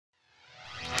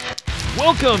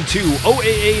Welcome to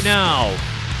OAA Now,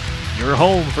 your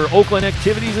home for Oakland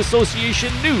Activities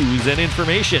Association news and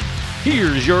information.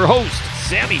 Here's your host,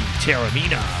 Sammy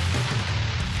Taormina.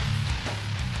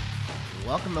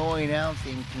 Welcome to OAA Now,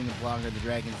 Sammy Taormina, blogger of the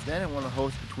Dragon's Den, and one of the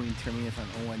hosts between Terminus on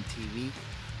ON TV.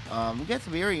 We got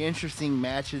some very interesting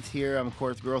matches here. Of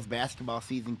course, girls basketball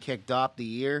season kicked off the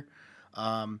year.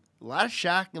 A lot of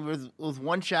shocking. There was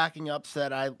one shocking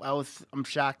upset I'm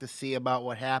shocked to see about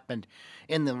what happened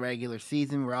in the regular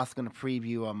season. We're also going to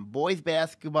preview boys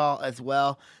basketball as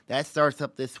well. That starts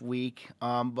up this week.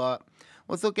 But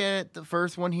let's look at the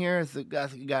first one here. We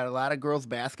got a lot of girls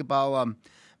basketball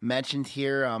mentioned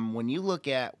here. When you look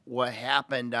at what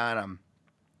happened on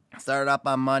started up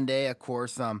on Monday, of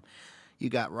course. You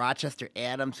got Rochester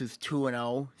Adams, who's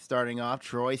 2-0, starting off.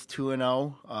 Troy's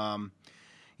 2-0.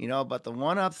 But the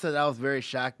one upset I was very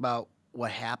shocked about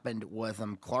what happened was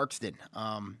Clarkston.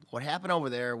 What happened over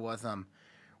there was one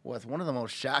of the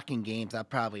most shocking games I've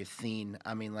probably seen.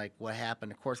 I mean, like, what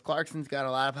happened. Of course, Clarkston's got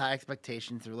a lot of high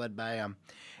expectations. They're led by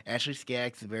Ashley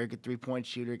Skaggs, a very good three-point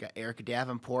shooter. Got Erica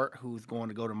Davenport, who's going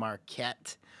to go to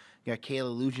Marquette. You got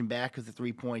Kayla Lugenbach, who's a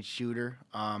three-point shooter.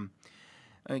 Kayla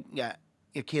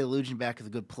Lugenbach is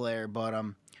a good player, but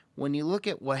when you look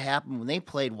at what happened when they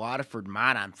played Waterford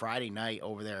Mott on Friday night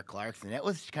over there at Clarkston, that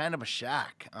was kind of a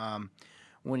shock.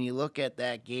 When you look at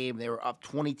that game, they were up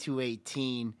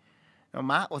 22-18.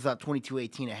 Mott was up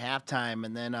 22-18 at halftime,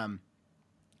 and then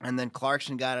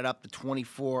Clarkston got it up to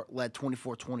 24, led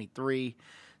 24-23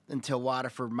 until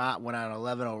Waterford Mott went on an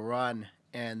 11-0 run,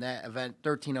 and that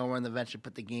 13-0 run eventually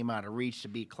put the game out of reach to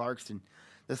beat Clarkston.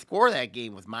 The score of that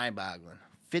game was mind-boggling,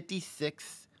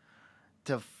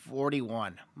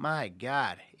 56-41. My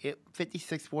God,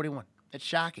 56-41. It's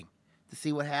shocking to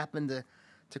see what happened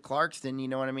to Clarkston. You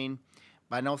know what I mean?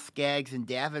 I know Skaggs and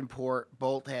Davenport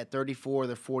both had 34 of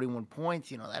their 41 points.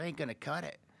 That ain't going to cut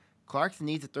it. Clarkston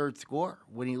needs a third score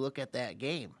when you look at that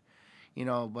game.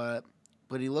 But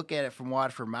you look at it from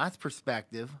Waterford Mott's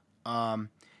perspective, you got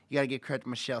to give credit to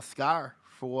Michelle Scar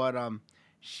for what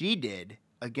she did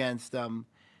against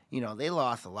they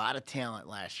lost a lot of talent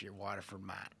last year, Waterford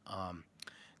Mott.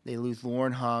 They lose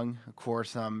Lauren Hung, of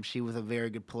course. She was a very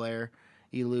good player.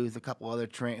 You lose a couple other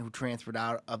who transferred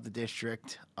out of the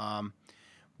district.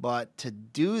 But to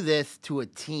do this to a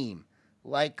team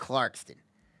like Clarkston,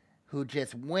 who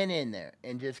just went in there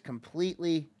and just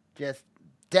completely just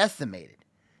decimated.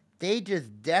 They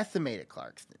just decimated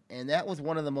Clarkston. And that was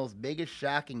one of the most biggest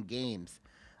shocking games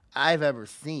I've ever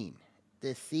seen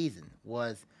this season,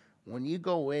 was when you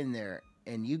go in there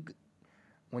and you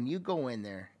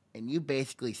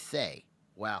basically say,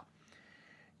 well,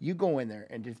 you go in there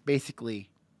and just basically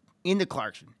into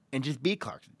Clarkston and just beat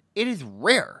Clarkston. It is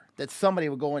rare that somebody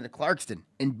would go into Clarkston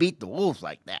and beat the Wolves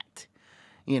like that.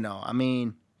 And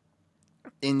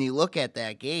you look at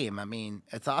that game,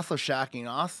 it's also shocking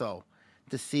also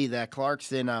to see that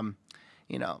Clarkston,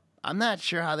 I'm not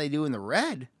sure how they do in the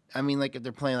red. If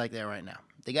they're playing like that right now.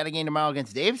 They got a game tomorrow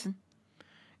against Davidson.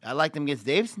 I like them against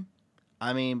Davidson.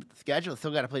 The schedule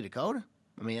still got to play Dakota.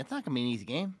 That's not going to be an easy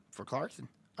game for Clarkston.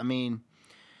 And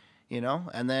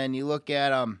then you look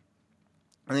at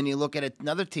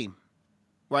another team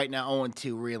right now,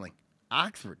 0-2, reeling.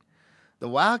 Oxford, the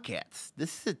Wildcats.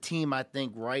 This is a team I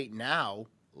think right now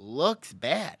looks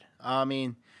bad.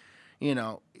 They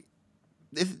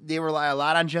rely a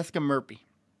lot on Jessica Murphy.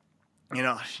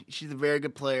 She's a very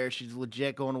good player. She's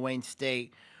legit going to Wayne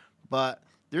State. But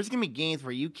there's going to be games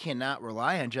where you cannot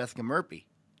rely on Jessica Murphy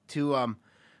to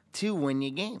win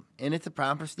your game. And it's a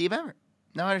problem for Steve Everett.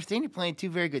 Now, I understand you're playing two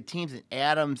very good teams in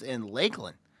Adams and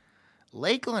Lakeland.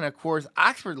 Lakeland, of course,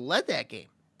 Oxford led that game.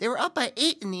 They were up by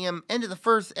 8 in the end of the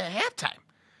first at halftime.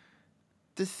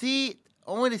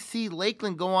 Only to see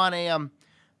Lakeland go on a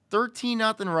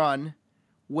 13-0 run,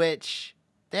 which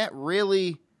that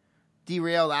really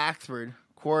derailed Oxford.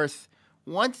 Of course,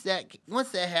 once that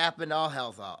happened, all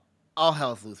hell's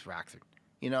loose for Oxford.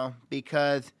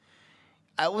 Because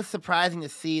it was surprising to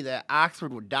see that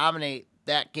Oxford would dominate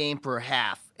that game for a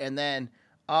half, and then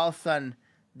all of a sudden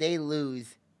they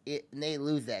lose it, and they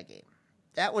lose that game.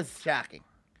 That was shocking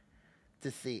to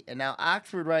see. And now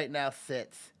Oxford right now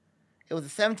sits. It was a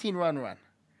 17-run,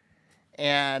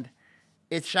 and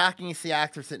it's shocking to see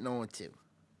Oxford sitting 0-2.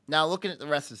 Now looking at the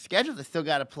rest of the schedule, they still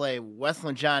got to play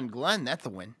Westland John Glenn. That's a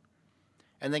win,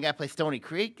 and they got to play Stony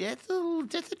Creek. That's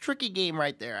a tricky game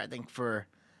right there, I think, for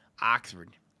Oxford.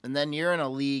 And then you're in a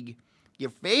league, you're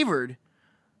favored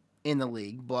in the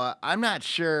league, but I'm not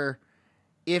sure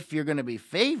if you're going to be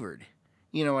favored.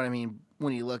 You know what I mean?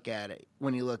 When you look at it,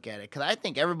 because I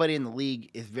think everybody in the league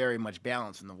is very much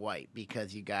balanced in the white,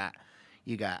 because you got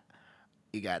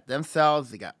You got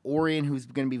themselves. They got Orion, who's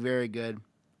going to be very good.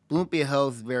 Bloomfield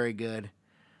Hills is very good.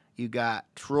 You got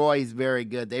Troy's very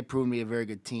good. They proved to be a very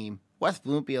good team. West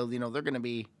Bloomfield,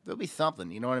 they'll be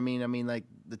something. You know what I mean? I mean, like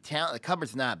the talent, the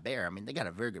cupboard's not bare. I mean, they got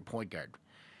a very good point guard.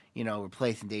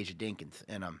 Replacing Deja Dinkins,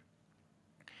 and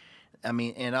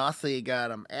and also you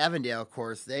got Avondale. Of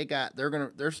course,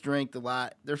 their strength a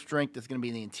lot. Their strength is going to be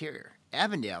in the interior.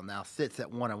 Avondale now sits at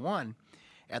 1-1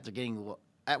 after getting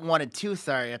at 1-2.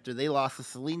 Sorry, after they lost to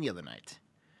Saline the other night.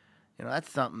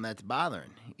 That's something that's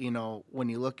bothering. When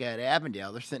you look at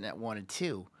Avondale, they're sitting at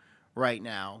 1-2 right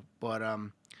now. But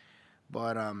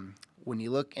when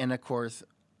you look, and of course,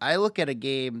 I look at a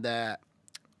game that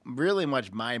really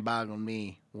much mind-boggled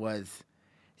me was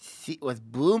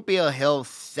Bloomfield Hills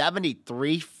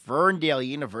 73, Ferndale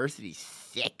University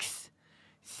 6.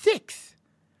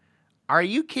 Are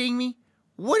you kidding me?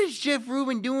 What is Jeff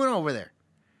Rubin doing over there?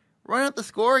 Run up the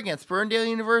score against Ferndale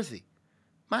University.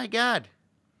 My God.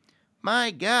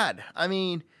 I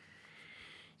mean,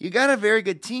 you got a very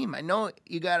good team. I know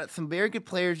you got some very good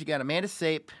players. You got Amanda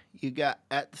Sape. You got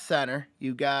at the center.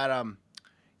 You got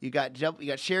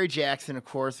Sherry Jackson, of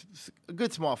course, a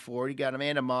good small forward. You got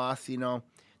Amanda Moss.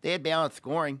 They had balanced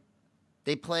scoring.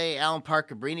 They play Allen Park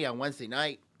Cabrini on Wednesday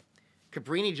night.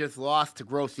 Cabrini just lost to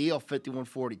Grosse Ile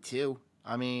 51-42.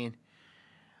 I mean,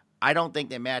 I don't think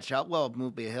they match up well with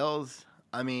Bloomfield Hills.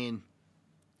 I mean,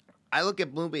 I look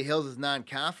at Bloomfield Hills as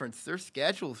non-conference. Their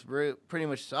schedule's pretty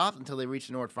much soft until they reach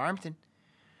North Farmington,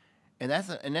 and that's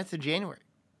in January.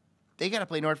 They got to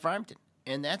play North Farmington,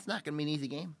 and that's not going to be an easy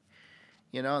game.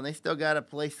 And they still got to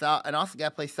play South, and also got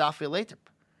to play Southfield Lathrop.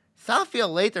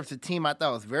 Southfield Lathrop's a team I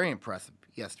thought was very impressive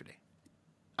yesterday,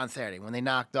 on Saturday, when they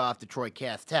knocked off Detroit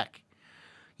Cass Tech.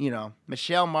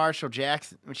 Michelle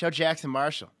Jackson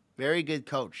Marshall, very good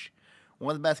coach,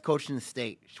 one of the best coaches in the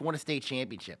state. She won a state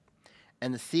championship.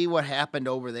 And to see what happened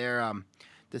over there,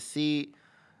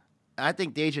 I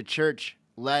think Deja Church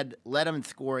led them in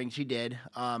scoring. She did,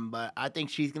 but I think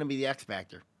she's going to be the X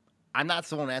factor. I'm not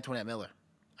sold on Antoinette Miller.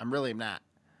 I'm really not.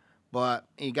 But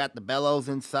you got the Bellows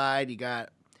inside. You got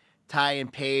Ty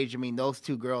and Paige. I mean, those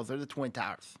two girls, they're the Twin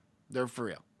Towers. They're for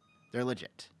real. They're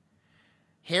legit.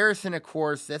 Harrison, of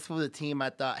course, this was a team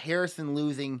I thought. Harrison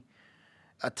losing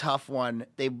a tough one.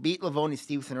 They beat Livonia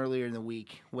Stevenson earlier in the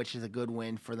week, which is a good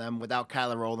win for them without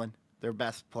Kyla Rowland, their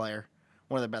best player,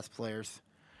 one of their best players.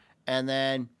 And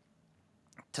then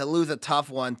to lose a tough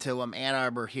one to Ann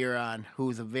Arbor Huron,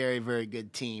 who's a very, very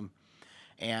good team.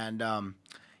 And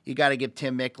you got to give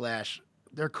Tim Micklash,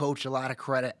 their coach, a lot of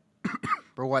credit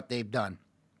for what they've done.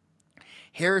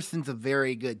 Harrison's a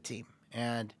very good team,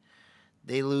 and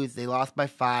they lost by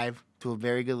 5 to a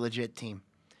very good, legit team.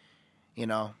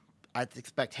 I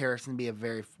expect Harrison to be a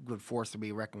very good force to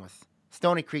be reckoned with.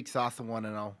 Stony Creek's also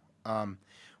 1-0.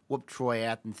 Whooped Troy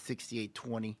Athens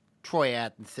 68-20. Troy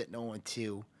Athens sitting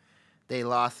 0-2. They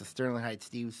lost to Sterling Heights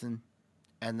Stevenson,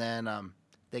 and then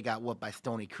they got whooped by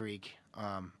Stony Creek.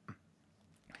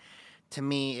 To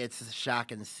me, it's a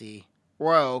shocking to see.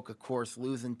 Royal Oak, of course,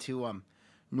 losing to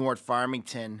North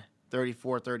Farmington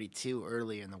 34-32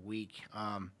 early in the week.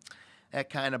 That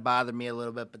kind of bothered me a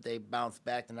little bit, but they bounced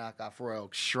back to knock off Royal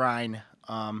Oak Shrine.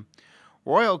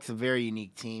 Royal Oak's a very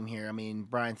unique team here. I mean,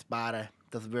 Brian Spada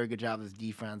does a very good job of his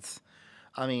defense.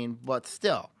 I mean, but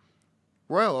still,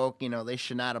 Royal Oak, they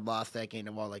should not have lost that game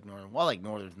to Wall Lake Northern. Wall Lake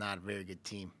Northern's not a very good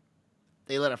team.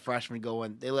 They let a freshman go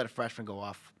in. They let a freshman go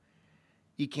off.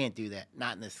 You can't do that.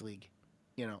 Not in this league.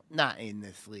 Not in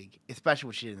this league, especially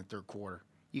what she did in the third quarter.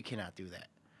 You cannot do that.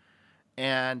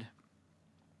 And,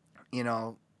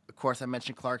 of course, I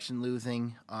mentioned Clarkson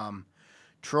losing.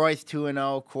 Troy's 2-0.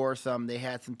 Of course, they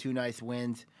had some 2 nice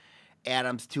wins.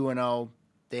 Adams 2-0.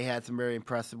 They had some very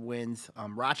impressive wins.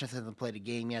 Rochester hasn't played a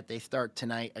game yet. They start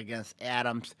tonight against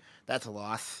Adams. That's a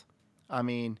loss. I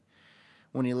mean,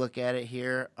 when you look at it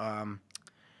here,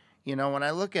 when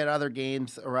I look at other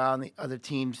games around the other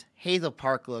teams, Hazel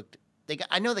Park looked.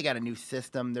 I know they got a new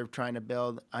system they're trying to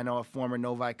build. I know a former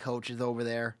Novi coach is over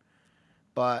there,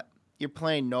 but you're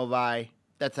playing Novi.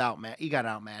 That's you got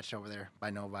outmatched over there by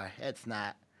Novi. It's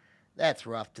not. That's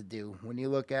rough to do when you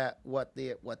look at what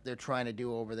they're trying to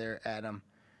do over there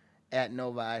at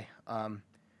Novi.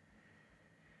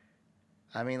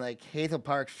 Hazel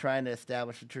Park's trying to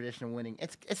establish a tradition of winning.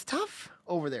 It's tough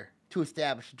over there to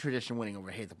establish a tradition of winning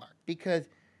over Hazel Park because,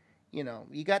 you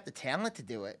got the talent to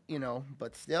do it,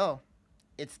 but still,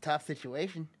 it's a tough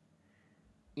situation,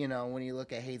 when you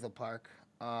look at Hazel Park.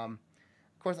 Of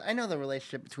course, I know the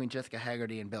relationship between Jessica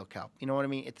Haggerty and Bill Kelp. You know what I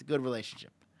mean? It's a good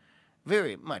relationship.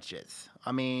 Very much is.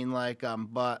 I mean,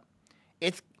 but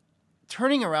it's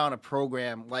turning around a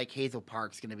program like Hazel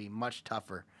Park's going to be much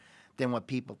tougher than what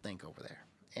people think over there.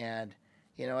 And,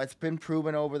 it's been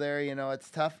proven over there.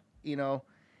 It's tough.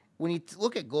 When you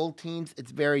look at gold teams,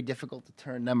 it's very difficult to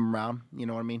turn them around. You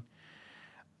know what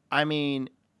I mean?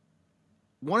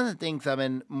 One of the things I've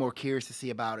been more curious to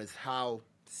see about is how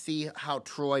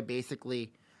Troy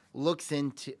basically looks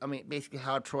into, basically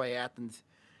how Troy Athens,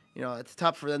 it's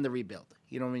tough for them to rebuild.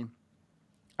 You know what I mean?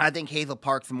 I think Hazel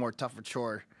Park's a more tougher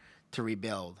chore to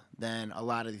rebuild than a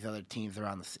lot of these other teams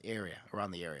around the area.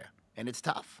 And it's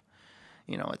tough.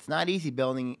 It's not easy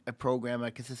building a program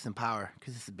at consistent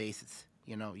basis.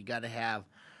 You got to have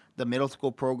the middle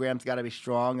school program's got to be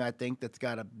strong. I think that's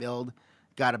got to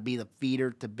be the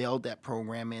feeder to build that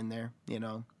program in there.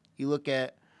 You look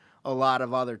at a lot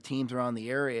of other teams around the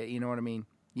area. You know what I mean?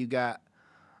 You got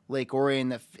Lake Orion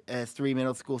that has 3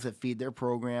 middle schools that feed their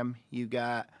program. You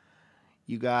got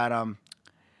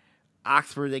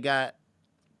Oxford. They got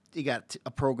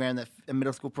a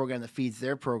middle school program that feeds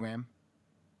their program.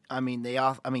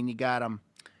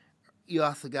 You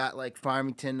also got like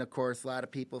Farmington, of course. A lot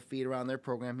of people feed around their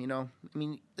program.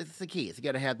 That's the key. You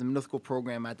got to have the middle school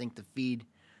program, I think, to feed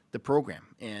the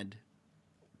program. And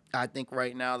I think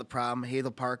right now the problem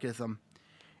Hazel Park is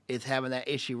having that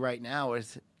issue right now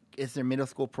is their middle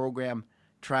school program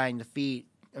trying to feed.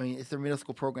 It's their middle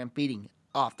school program feeding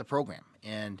off the program,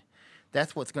 and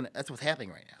that's what's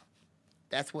happening right now.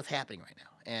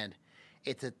 And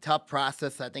it's a tough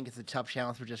process. I think it's a tough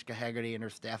challenge for Jessica Haggerty and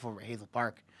her staff over at Hazel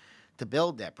Park to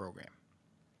build that program.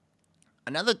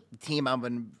 Another team I've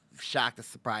been shocked and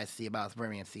surprised to see about is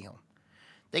Birmingham Seaholm.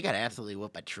 They got absolutely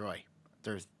whooped by Troy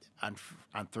on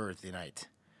Thursday night.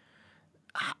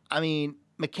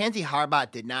 Mackenzie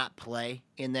Harbot did not play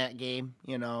in that game.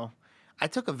 I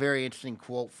took a very interesting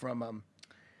quote from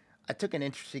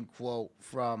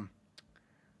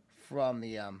from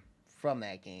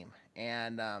that game,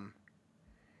 and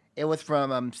it was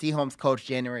from Seaholm's coach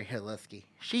January Haliski.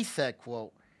 She said,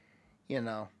 "quote, we're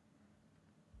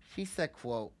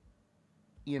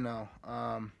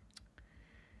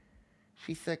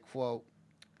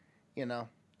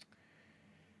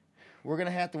going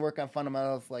to have to work on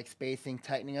fundamentals like spacing,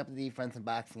 tightening up the defense, and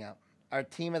boxing out. Our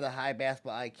team has a high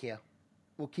basketball IQ.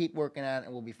 We'll keep working on it,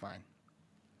 and we'll be fine."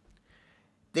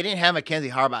 They didn't have Mackenzie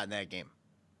Harbot in that game.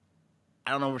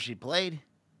 I don't know where she played.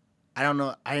 I don't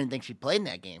know. I didn't think she played in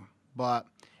that game. But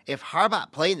if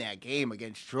Harbot played in that game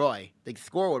against Troy, the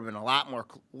score would have been a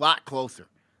lot closer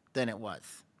than it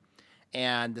was.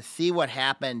 And to see what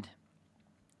happened,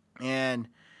 and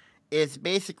it's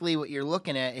basically what you're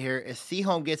looking at here is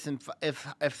Seaholm gets in.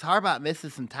 If Harbot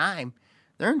misses some time,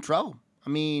 they're in trouble.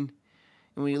 When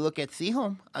you look at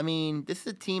Seaholm, this is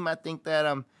a team I think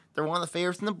that they're one of the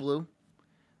favorites in the blue.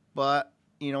 But,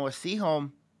 with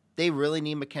Seaholm, they really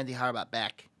need Mackenzie Harbot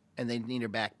back, and they need her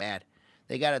back bad.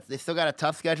 They still got a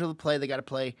tough schedule to play. They got to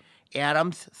play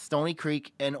Adams, Stony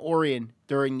Creek, and Orion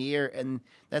during the year, and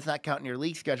that's not counting your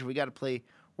league schedule. We got to play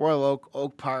Royal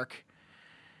Oak Park.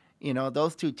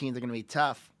 Those two teams are going to be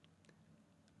tough.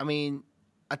 A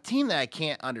team that I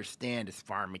can't understand is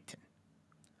Farmington.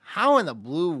 How in the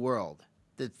blue world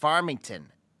did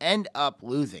Farmington end up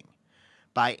losing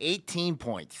by 18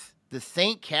 points to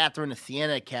St. Catherine of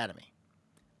Siena Academy?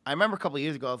 I remember a couple of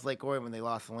years ago, it was Lake Orion when they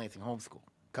lost to Lansing Homeschool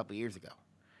a couple of years ago.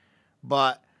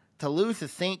 But to lose to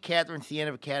St. Catherine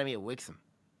Siena Academy at Wixom,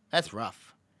 that's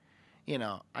rough.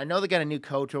 I know they got a new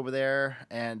coach over there,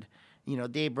 and,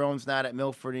 Dave Brome's not at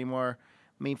Milford anymore.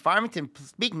 Farmington,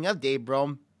 speaking of Dave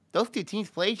Brome, those two teams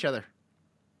play each other.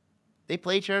 They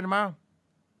play each other tomorrow.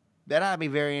 That ought to be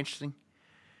very interesting.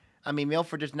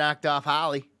 Milford just knocked off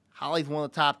Holly. Holly's one of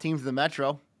the top teams in the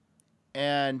Metro.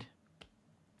 And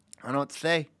I don't know what to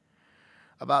say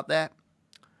about that.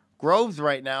 Groves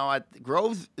right now,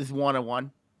 Groves is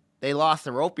 1-1. They lost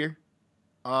to Ropier.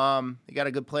 They got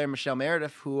a good player, Michelle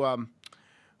Meredith, who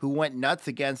went nuts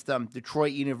against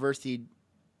University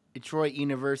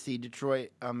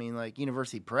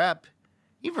Prep.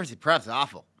 University Prep's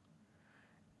awful.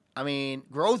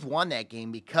 Groves won that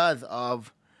game because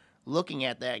of looking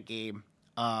at that game.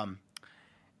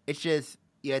 It's just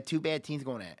you had two bad teams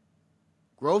going at it.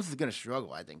 Groves is going to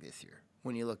struggle, I think, this year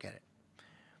when you look at it.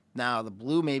 Now, the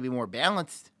blue may be more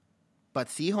balanced, but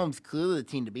Seaholm's clearly the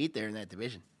team to beat there in that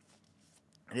division.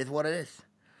 It is what it is.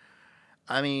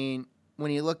 When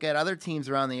you look at other teams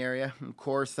around the area, of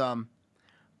course, I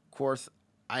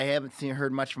haven't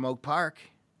heard much from Oak Park.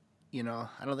 I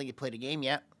don't think he played a game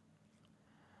yet.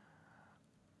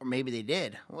 Or maybe they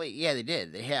did. Wait, yeah, they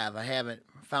did. They have. I haven't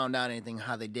found out anything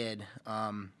how they did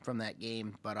from that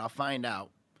game, but I'll find out.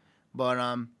 But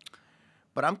I'm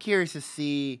curious to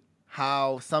see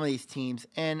how some of these teams,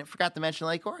 and I forgot to mention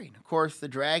Lake Orion. Of course, the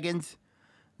Dragons,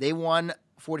 They won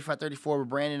 45-34 with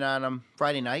Brandon on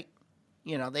Friday night.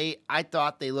 I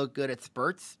thought they looked good at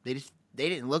spurts. They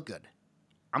didn't look good.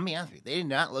 I'm being honest with you. They did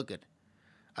not look good.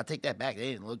 I'll take that back.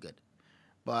 They didn't look good.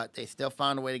 But they still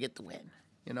found a way to get the win.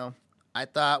 I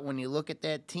thought when you look at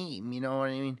that team, you know what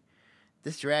I mean?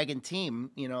 This Dragon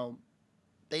team,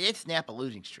 they did snap a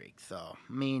losing streak. So,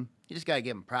 you just got to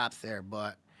give them props there.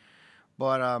 But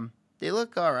they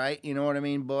look all right, you know what I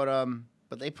mean? But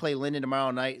they play Linden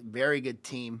tomorrow night. Very good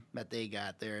team that they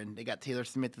got there. And they got Taylor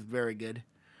Smith, who's very good.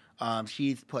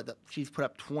 She's put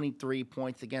up 23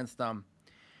 points against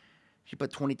She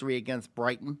put 23 against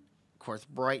Brighton. Of course,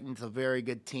 Brighton's a very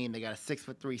good team. They got a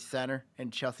 6'3" center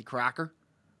in Chelsea Crocker,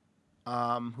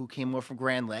 who came over from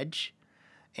Grand Ledge,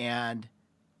 and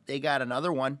they got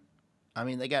another one.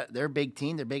 They're a big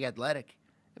team. They're big athletic.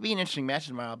 It'll be an interesting match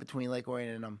tomorrow between Lake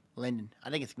Orion and Linden. I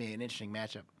think it's gonna be an interesting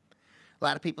matchup. A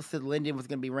lot of people said Linden was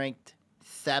gonna be ranked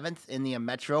 7th in the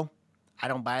Metro. I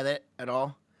don't buy that at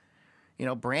all.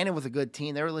 Brandon was a good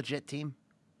team. They're a legit team.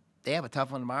 They have a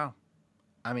tough one tomorrow.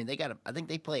 I think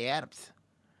they play Adams.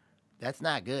 That's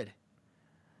not good.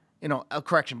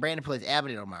 Correction, Brandon plays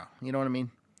Aberdeen tomorrow. You know what I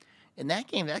mean? In that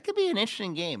game, that could be an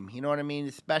interesting game. You know what I mean?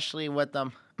 Especially with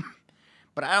them.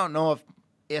 But I don't know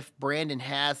if Brandon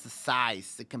has the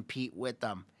size to compete with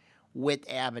them, with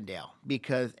Avondale.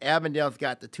 Because Avondale's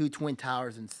got the 2 twin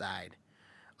towers inside.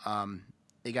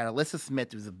 They got Alyssa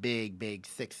Smith, who's a big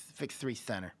 6'3"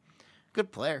 center.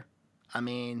 Good player.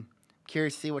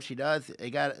 Curious to see what she does.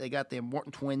 They got the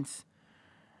Morton twins.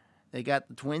 They got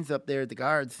the twins up there at the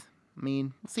guards.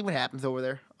 We'll see what happens over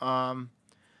there.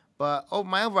 But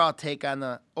my overall take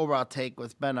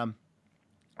was been a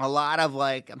lot of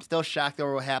I'm still shocked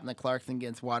over what happened to Clarkson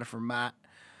against Waterford Mott.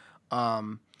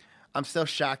 I'm still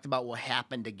shocked about what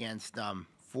happened against I'm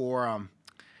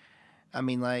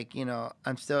very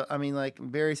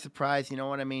surprised. You know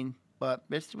what I mean? But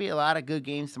there's to be a lot of good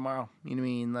games tomorrow. You know what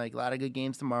I mean? A lot of good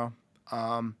games tomorrow.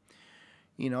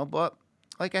 But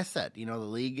like I said, the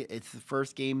league, it's the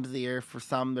first game of the year. For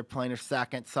some, they're playing their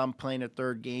second. Some playing their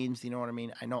third games. You know what I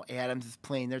mean? I know Adams is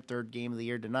playing their third game of the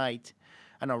year tonight.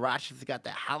 I know Rochester's got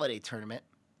that holiday tournament.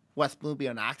 West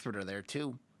Bloomfield and Oxford are there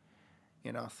too.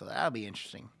 So that'll be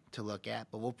interesting to look at.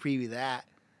 But we'll preview that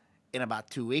in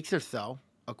about 2 weeks or so.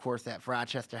 Of course, that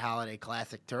Rochester Holiday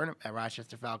Classic tournament at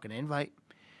Rochester Falcon Invite.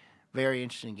 Very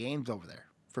interesting games over there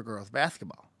for girls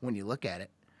basketball when you look at it.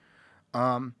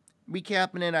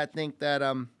 Recapping it, I think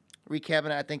the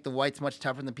white's much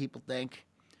tougher than people think.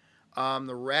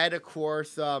 The red, of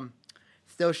course,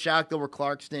 still shocked over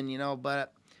Clarkston,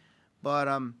 but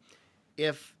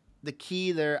if the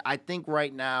key there, I think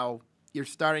right now you're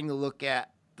starting to look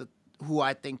at who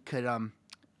I think could.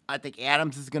 I think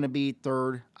Adams is going to be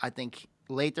third. I think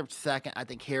Lathrop's second. I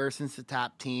think Harrison's the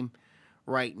top team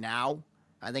right now.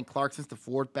 I think Clarkson's the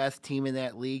 4th best team in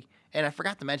that league. And I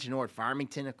forgot to mention North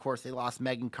Farmington. Of course, they lost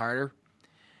Megan Carter,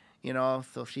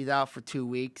 so she's out for 2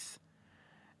 weeks.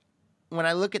 When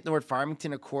I look at North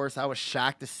Farmington, of course, I was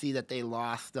shocked to see that they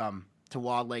lost to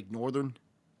Walled Lake Northern.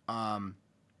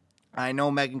 I know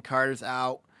Megan Carter's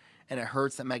out, and it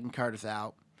hurts that Megan Carter's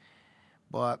out.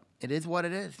 But it is what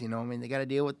it is, They got to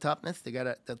deal with toughness.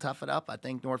 They'll tough it up. I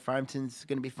think North Farmington's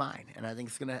going to be fine, and I think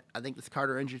this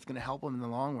Carter injury is going to help them in the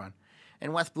long run.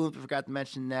 And West Bloomfield, forgot to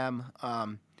mention them.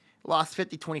 Lost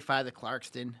 50-25 to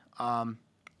Clarkston.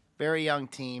 Very young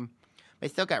team. They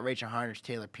still got Rachel Harnish,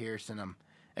 Taylor Pierce, and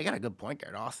they got a good point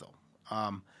guard also.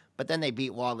 But then they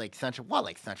beat Walled Lake Central. Walled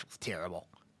Lake Central's terrible.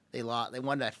 They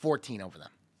won that 14 over them.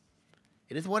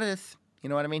 It is what it is. You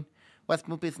know what I mean? West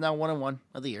Bloomfield is now 1-1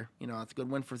 of the year. It's a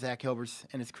good win for Zach Hilbers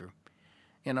and his crew.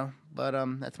 But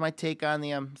that's my take on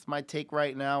it's my take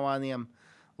right now on the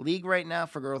league right now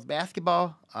for girls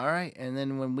basketball. All right, and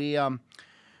then when we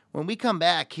come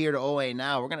back here to OAA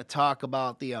Now, we're going to talk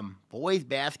about the boys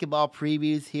basketball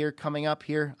previews here coming up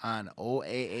here on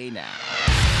OAA Now.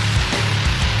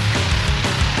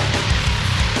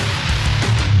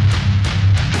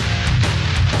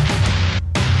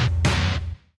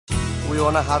 We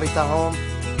own a Habitat home.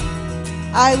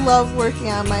 I love working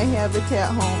on my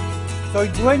Habitat home. Soy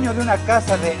dueño de una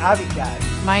casa de Habitat.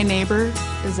 My neighbor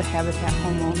is a Habitat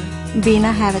homeowner. Being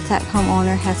a Habitat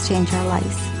homeowner has changed our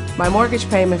lives. My mortgage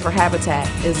payment for Habitat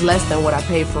is less than what I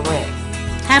paid for rent.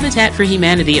 Habitat for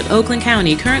Humanity of Oakland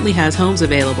County currently has homes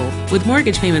available with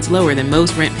mortgage payments lower than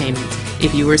most rent payments.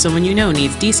 If you or someone you know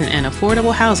needs decent and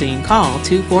affordable housing, call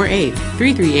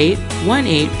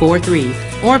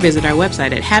 248-338-1843 or visit our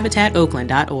website at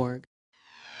habitatoakland.org.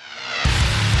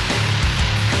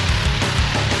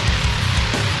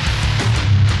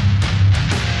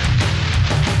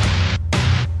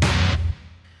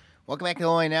 Welcome back to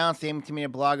OAA Now. Sammy Taormina,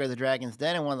 blogger of the Dragon's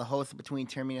Den, and one of the hosts of Between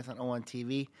Terminus on ON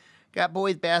TV. Got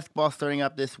boys basketball starting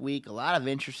up this week. A lot of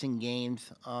interesting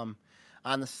games on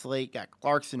the slate. Got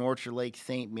Clarkson, Orchard Lake,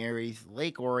 St. Mary's,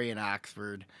 Lake Orion,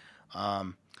 Oxford.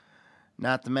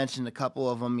 Not to mention a couple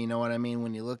of them. You know what I mean?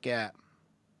 When you look at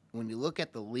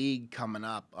the league coming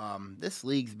up, this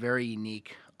league's very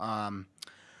unique.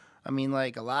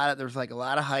 There's a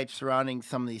lot of hype surrounding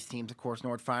some of these teams. Of course,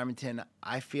 North Farmington,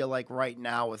 I feel like right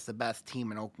now is the best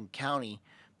team in Oakland County,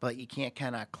 but you can't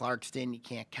count out Clarkston, you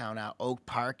can't count out Oak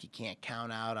Park, you can't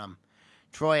count out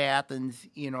Troy Athens,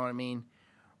 you know what I mean,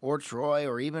 or Troy,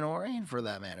 or even Orion for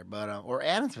that matter, but or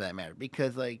Adams for that matter,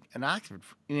 because like in Oxford,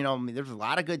 there's a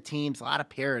lot of good teams, a lot of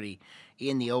parity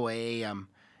in the OAA,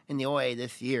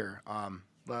 this year.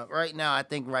 But right now, I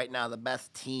think the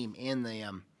best team in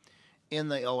the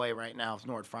OA right now is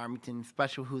North Farmington,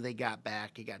 especially who they got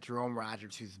back. You got Jerome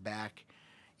Rogers, who's back.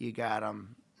 You got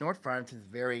North Farmington's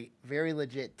very, very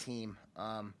legit team.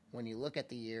 When you look at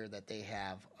the year that they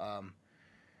have,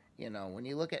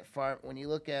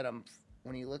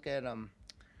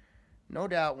 no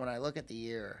doubt when I look at the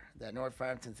year that North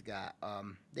Farmington's got,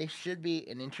 they should be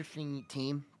an interesting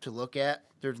team to look at.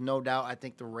 There's no doubt. I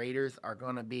think the Raiders are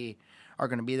going to be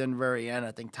there in the very end.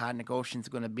 I think Todd Negoshian's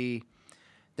going to be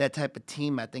that type of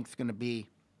team. I think is going to be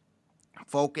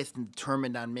focused and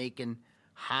determined on making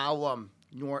I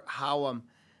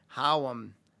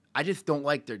just don't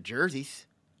like their jerseys.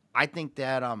 I think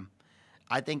that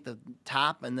I think the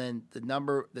top and then the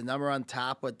number on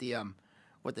top with the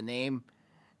name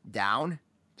down,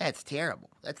 that's terrible.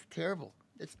 That's terrible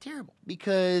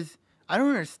because I don't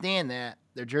understand that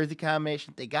their jersey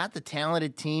combination. They got the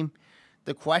talented team.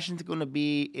 The question's going to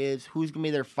be is who's going to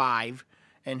be their 5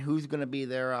 and who's going to be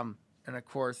their and of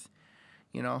course,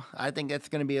 I think that's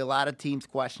going to be a lot of teams'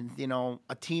 questions.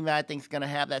 A team that I think is going to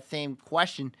have that same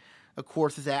question, of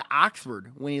course, is at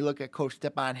Oxford. When you look at Coach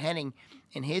Stepan Henning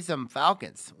and his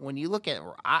Falcons, when you look at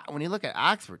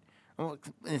Oxford,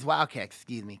 his Wildcats,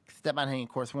 Stepan Henning, of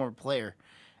course, former player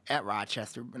at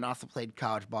Rochester and also played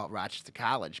college ball at Rochester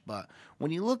College. But when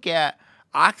you look at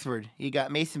Oxford, you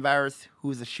got Mason Virus,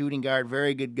 who's a shooting guard,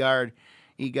 very good guard.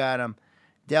 You got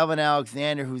Delvin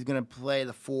Alexander, who's going to play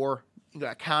the 4. You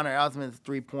got Connor Elsman,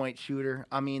 the 3-point shooter.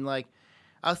 I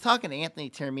was talking to Anthony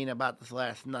Taormina about this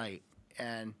last night,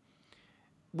 and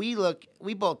we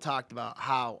both talked about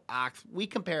how we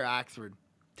compare Oxford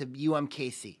to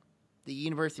UMKC, the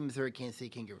University of Missouri Kansas City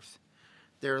Kangaroos.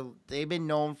 They've been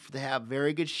known to have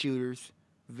very good shooters,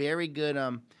 very good.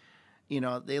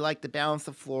 They like to balance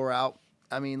the floor out.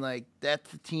 That's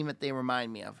the team that they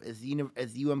remind me of as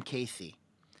UMKC.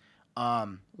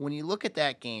 When you look at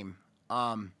that game,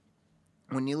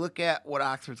 when you look at what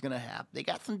Oxford's going to have, they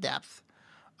got some depth.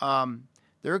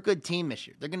 They're a good team this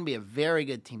year. They're going to be a very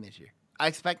good team this year. I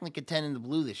expect them to contend in the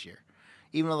blue this year,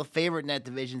 even though the favorite in that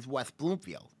division is West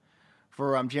Bloomfield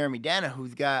for Jeremy Dana,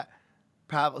 who's got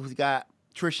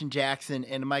Trishan Jackson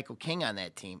and Michael King on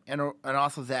that team, and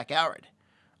also Zach Alred.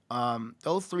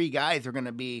 Those 3 guys are going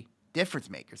to be difference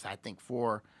makers, I think,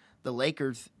 for the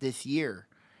Lakers this year.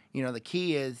 The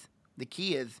key is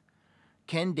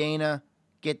can Dana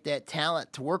get that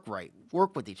talent to work right,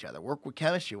 work with each other, work with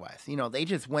chemistry-wise. They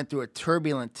just went through a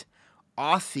turbulent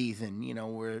off-season,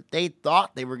 where they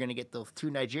thought they were going to get those 2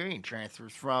 Nigerian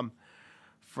transfers from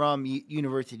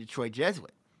University of Detroit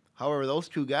Jesuit. However, those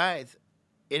 2 guys,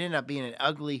 it ended up being an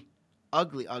ugly,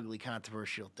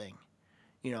 controversial thing,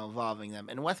 involving them.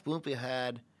 And West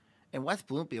Bloomfield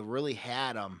really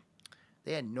had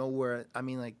they had nowhere.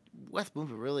 West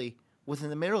Bloomfield really was in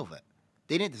the middle of it.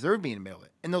 They didn't deserve to be in the middle of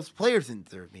it. And those players didn't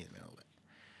deserve to be in the middle of it.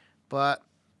 But,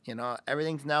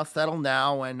 everything's now settled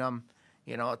now. And,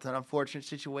 it's an unfortunate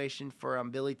situation for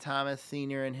Billy Thomas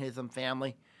Sr. and his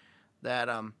family that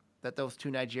those 2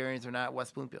 Nigerians are not at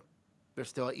West Bloomfield. They're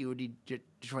still at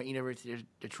Detroit University of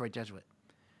Detroit Jesuit.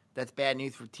 That's bad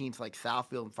news for teams like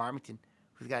Southfield and Farmington,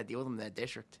 who's got to deal with them in that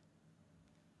district.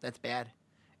 That's bad.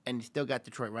 And you still got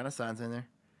Detroit Renaissance in there.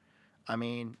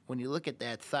 When you look at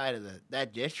that side of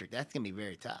that district, that's going to be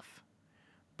very tough.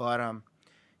 But, I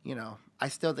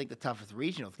still think the toughest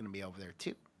regional is going to be over there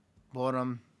too. But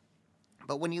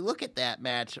when you look at that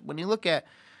match, when you look at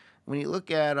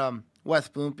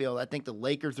West Bloomfield, I think the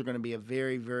Lakers are going to be a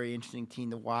very, very interesting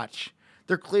team to watch.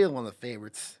 They're clearly one of the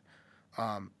favorites.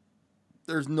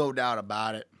 There's no doubt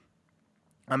about it.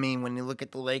 When you look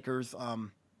at the Lakers,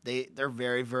 they're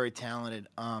very, very talented.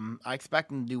 I expect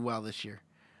them to do well this year.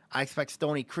 I expect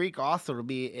Stony Creek also to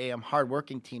be a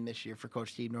hard-working team this year for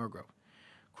Coach Steve Norgrove.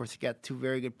 Of course, you got 2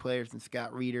 very good players in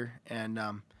Scott Reeder, and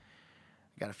I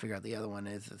got to figure out the other one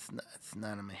is. It's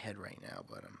not in my head right now,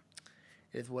 but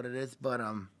It is what it is. But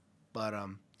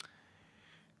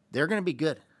they're going to be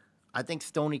good. I think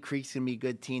Stony Creek's going to be a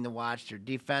good team to watch. Their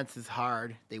defense is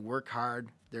hard. They work hard.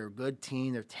 They're a good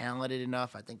team. They're talented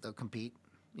enough. I think they'll compete.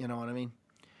 You know what I mean?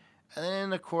 And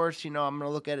then, of course, I'm going to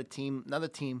look at another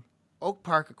team. Oak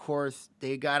Park, of course,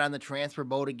 they got on the transfer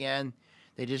boat again.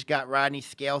 They just got Rodney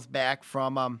Scales back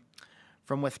from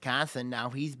Wisconsin. Now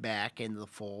he's back in the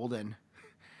fold. And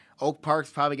Oak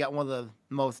Park's probably got one of the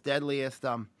most deadliest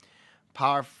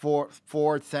power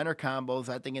forward center combos,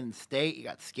 I think, in the state. You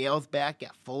got Scales back, you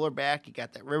got Fuller back, you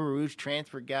got that River Rouge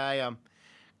transfer guy.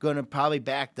 Going to probably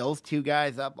back those two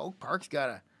guys up. Oak Park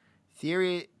could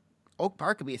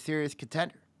be a serious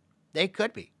contender. They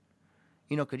could be.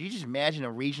 Could you just imagine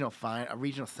a regional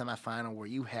semifinal where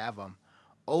you have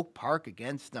Oak Park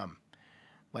against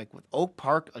like with Oak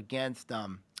Park against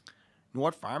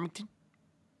North Farmington?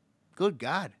 Good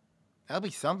God, that'll be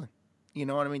something. You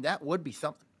know what I mean? That would be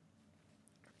something.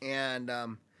 And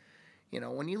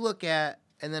when you look at,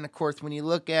 and then of course when you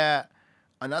look at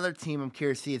another team, I'm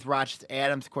curious to see is Rochester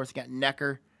Adams. Of course, you got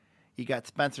Necker, you got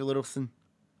Spencer Littleson.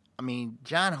 I mean,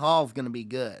 John Hall's going to be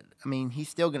good. I mean, he's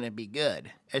still going to be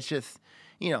good. It's just,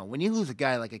 when you lose a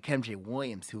guy like a J.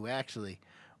 Williams, who actually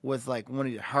was like one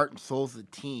of the heart and souls of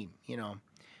the team,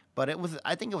 But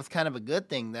I think it was kind of a good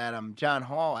thing that John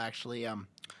Hall actually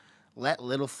let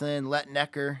Littleson, let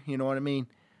Necker, you know what I mean,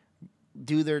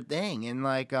 do their thing. And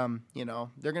they're going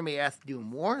to be asked to do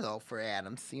more, though, for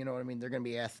Adams. You know what I mean? They're going to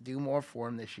be asked to do more for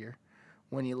him this year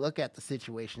when you look at the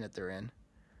situation that they're in.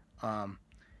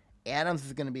 Adams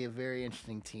is going to be a very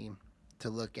interesting team to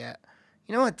look at.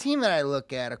 A team that I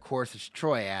look at, of course, is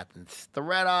Troy Athens. The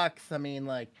Redhawks, I mean,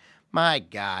 my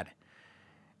God.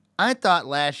 I thought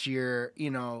last year,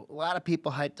 a lot of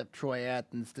people hyped up Troy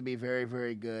Athens to be very,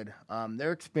 very good.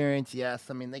 Their experience, yes.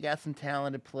 I mean, they got some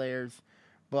talented players.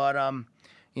 But,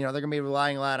 they're going to be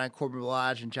relying a lot on Corbin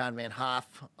Village and John Van Hoff.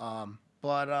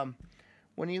 But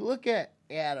when you look at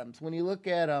Adams, when you look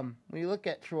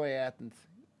at Troy Athens,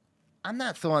 I'm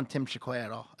not so on Tim Chicoy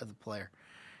at all as a player.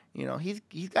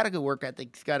 He's got a good work ethic.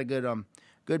 He's got a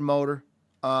good motor,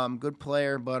 good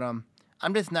player. But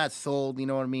I'm just not sold. You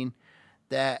know what I mean?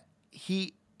 That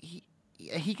he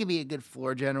could be a good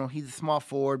floor general. He's a small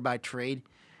forward by trade.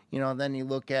 Then you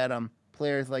look at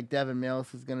players like Devin Mills,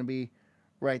 who's going to be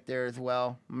right there as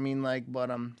well. I mean, but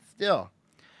still,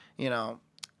 when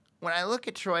I look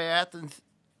at Troy Athens,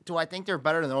 do I think they're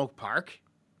better than Oak Park?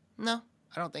 No,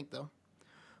 I don't think so.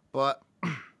 But,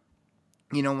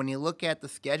 when you look at the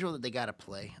schedule that they got to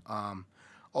play,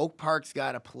 Oak Park's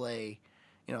got to play,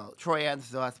 Troy Athens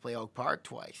still has to play Oak Park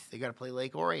twice. They got to play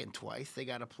Lake Orion twice. They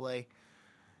got to play,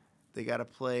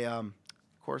 of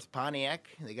course, Pontiac.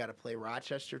 They got to play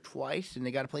Rochester twice, and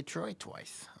they got to play Troy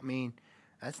twice. I mean,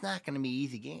 that's not going to be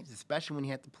easy games, especially when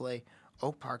you have to play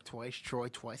Oak Park twice, Troy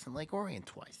twice, and Lake Orion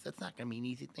twice. That's not going to be an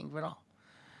easy thing at all.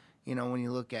 When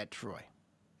you look at Troy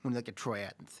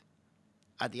Athens.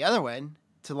 At the other end,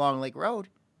 to Long Lake Road,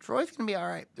 Troy's going to be all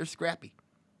right. They're scrappy.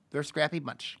 They're a scrappy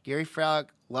bunch. Gary Fralick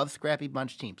loves scrappy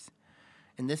bunch teams.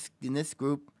 And this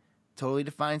group totally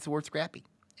defines the word scrappy.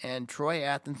 And Troy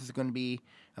Athens is going to be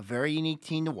a very unique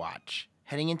team to watch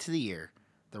heading into the year.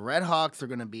 The Red Hawks are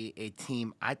going to be a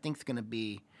team I think is going to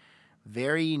be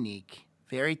very unique,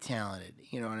 very talented.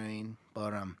 You know what I mean?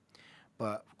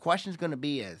 But question's going to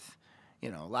be is, a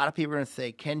lot of people are going to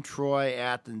say, can Troy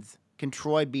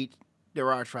beat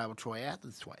their arch rival Troy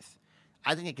Athens twice?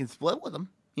 I think it can split with them.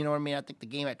 You know what I mean? I think the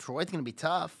game at Troy is going to be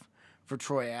tough for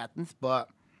Troy Athens, but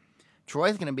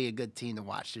Troy's going to be a good team to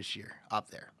watch this year up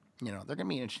there. They're going to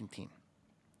be an interesting team.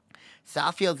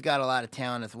 Southfield's got a lot of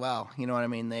talent as well. You know what I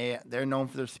mean? They're known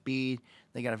for their speed.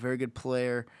 They got a very good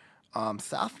player.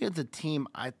 Southfield's a team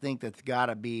I think that's got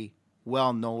to be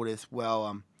well noticed,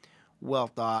 well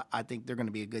thought. I think they're going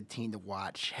to be a good team to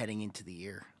watch heading into the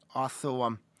year.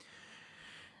 Also,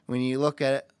 when you look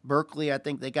at Berkeley, I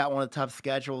think they got one of the tough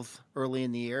schedules early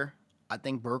in the year. I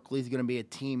think Berkeley's going to be a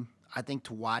team I think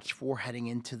to watch for heading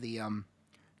into the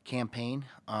campaign.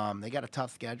 They got a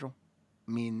tough schedule.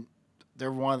 I mean,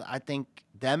 I think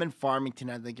them and Farmington,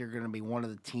 I think are going to be one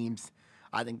of the teams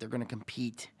I think they're going to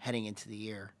compete heading into the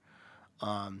year.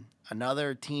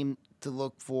 Another team to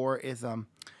look for is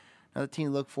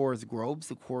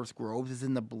Groves. Of course, Groves is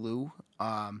in the blue.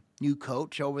 New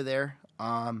coach over there.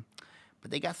 But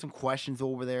they got some questions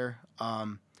over there.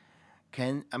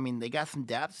 They got some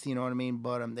depths, you know what I mean?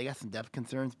 But they got some depth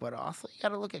concerns. But also, you got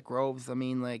to look at Groves. I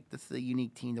mean, this is a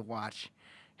unique team to watch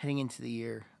heading into the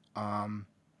year.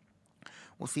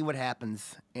 We'll see what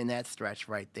happens in that stretch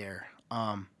right there.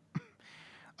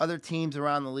 Other teams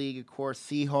around the league, of course,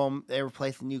 Seaholm, they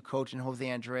replaced a new coach in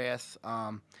Jose Andreas.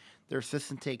 their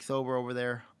assistant takes over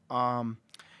there.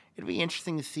 It'll be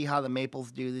interesting to see how the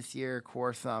Maples do this year. Of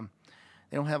course,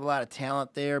 they don't have a lot of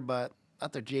talent there, but I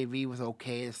thought their JV was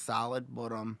okay, it's solid.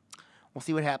 But we'll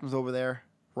see what happens over there.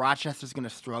 Rochester's going to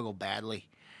struggle badly.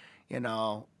 You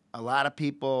know, a lot of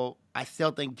people. I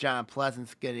still think John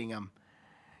Pleasant's getting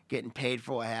paid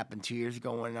for what happened 2 years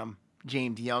ago when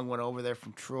James Young went over there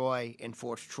from Troy and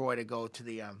forced Troy to go to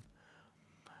the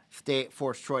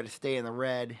forced Troy to stay in the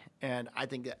red. And I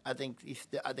think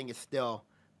it's still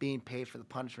being paid for the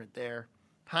punishment there.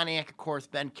 Pontiac, of course,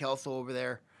 Ben Kelso over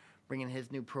there, bringing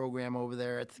his new program over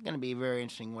there. It's going to be very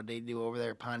interesting what they do over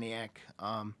there at Pontiac.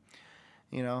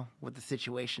 You know, with the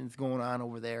situations going on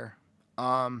over there.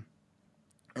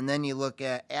 And then you look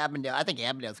at Avondale. I think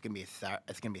Avondale's going to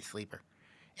be a sleeper.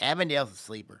 Avondale's a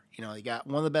sleeper. You know, you got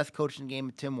one of the best coaches in the game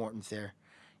with Tim Morton's there.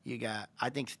 You got, I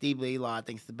think Steve Lelaw, I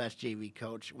think is the best JV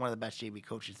coach, one of the best JV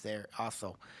coaches there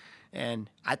also. And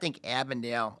I think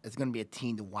Avondale is going to be a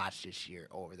team to watch this year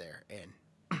over there.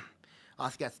 And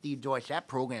also got Steve Deutsch. That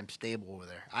program's stable over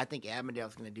there. I think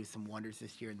Avondale's going to do some wonders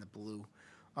this year in the blue.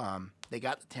 They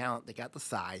got the talent. They got the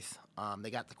size.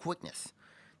 They got the quickness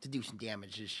to do some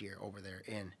damage this year over there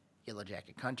in Yellow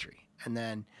Jacket country. And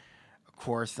then, of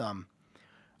course,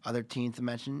 other teams to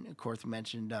mention. Of course, we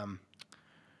mentioned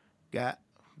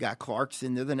got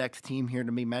Clarkson. They're the next team here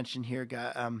to be mentioned here.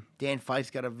 Got Dan Fife's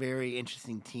got a very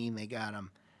interesting team. They got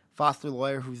Foster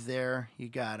Lawyer, who's there. You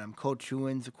got Coach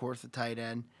Hewins, of course, the tight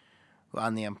end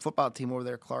on the football team over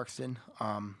there. Clarkson,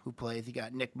 who plays. You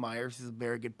got Nick Myers, who's a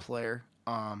very good player.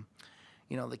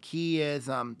 You know, the key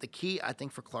I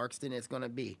think for Clarkston is going to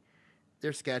be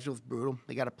their schedule's brutal.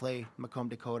 They got to play Macomb,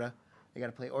 Dakota. They got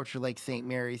to play Orchard Lake St.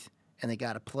 Mary's, and they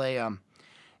got to play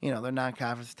you know, their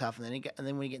non-conference is tough, and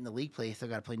then when you get in the league play, you still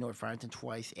got to play North Farmington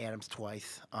twice, Adams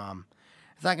twice. It's not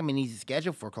going to be an easy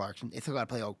schedule for Clarkson. They still got to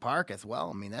play Oak Park as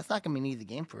well. I mean, that's not going to be an easy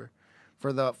game for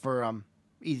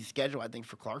easy schedule, I think,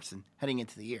 for Clarkson heading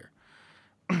into the year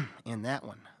in that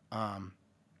one. And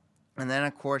then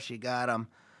of course you got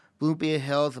Bloomfield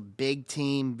Hills, a big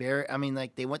team.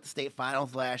 They went to state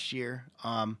finals last year.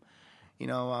 You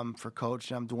know, for Coach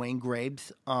Dwayne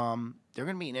Graves, they're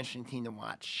going to be an interesting team to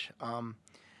watch.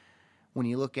 When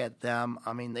you look at them,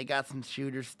 I mean, they got some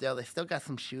shooters still. They still got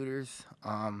some shooters.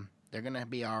 They're going to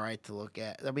be all right to look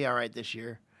at. They'll be all right this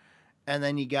year. And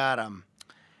then you got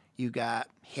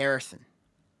Harrison,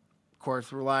 of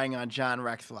course, relying on John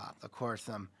Rexloff. Of course,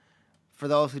 for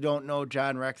those who don't know,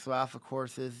 John Rexloff, of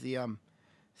course, is the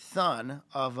son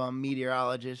of a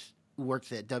meteorologist who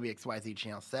works at WXYZ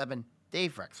Channel 7,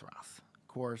 Dave Rexroth. Of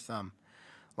course, a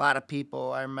lot of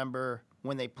people, I remember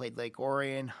when they played Lake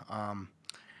Orion,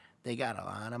 they got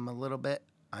on him a little bit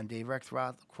on Dave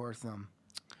Rexroth. Of course,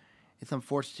 it's an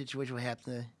unfortunate situation what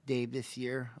happened to Dave this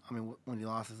year. I mean, when he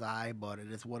lost his eye, but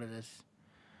it is what it is.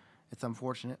 It's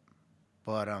unfortunate.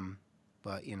 But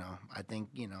you know, I think,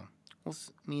 you know,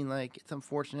 it's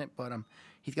unfortunate, but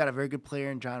he's got a very good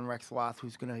player in John Rexloth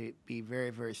who's going to be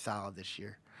very, very solid this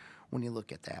year when you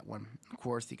look at that one. Of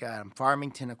course, you got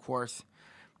Farmington, of course.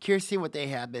 Curious to see what they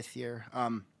have this year.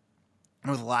 There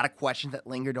was a lot of questions that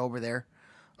lingered over there.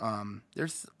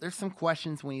 There's some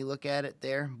questions when you look at it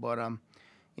there, but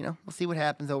you know, we'll see what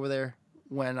happens over there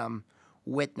when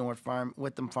with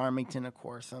Farmington, of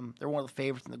course. They're one of the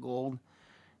favorites in the gold,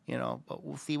 you know, but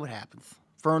we'll see what happens.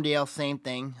 Ferndale, same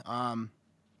thing. I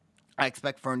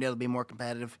expect Ferndale to be more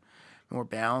competitive, more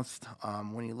balanced.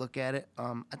 When you look at it,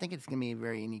 I think it's going to be a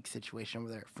very unique situation over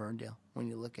there at Ferndale when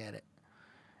you look at it.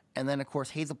 And then, of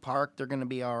course, Hazel Park, they're going to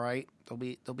be all right. They'll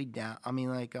be down. I mean,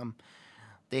 like,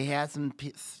 they had some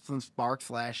sparks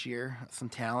last year, some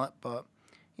talent, but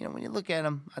you know, when you look at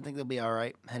them, I think they'll be all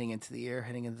right heading into the year,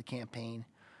 heading into the campaign.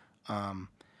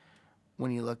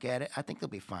 When you look at it, I think they'll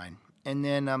be fine. And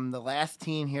then the last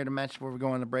team here to mention before we're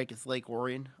going to break is Lake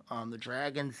Orion. The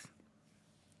Dragons,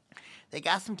 they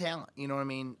got some talent. You know what I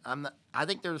mean? I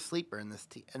think they're a sleeper in this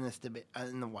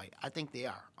in the white. I think they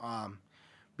are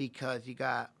because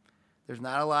there's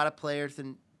not a lot of players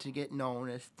to get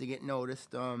noticed.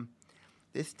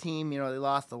 This team, you know, they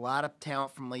lost a lot of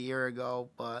talent from a year ago,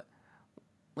 but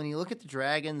when you look at the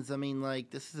Dragons, I mean, like,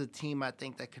 this is a team I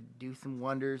think that could do some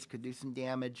wonders, could do some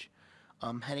damage.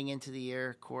 Heading into the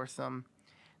year, of course,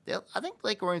 I think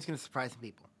Lake Orion's going to surprise some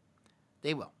people.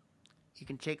 They will. You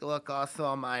can take a look also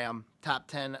on my top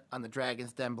 10 on the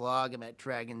Dragons Den blog. I'm at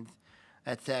Dragons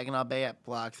at Saginaw Bay at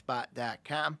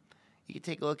blogspot.com. You can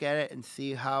take a look at it and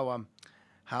see how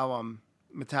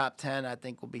my top 10 I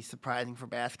think will be surprising for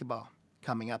basketball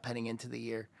coming up heading into the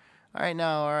year. All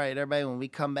right, everybody. When we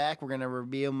come back, we're going to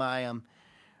reveal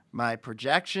my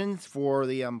projections for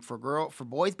the for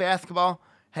boys basketball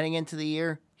heading into the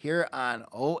year here on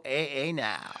OAA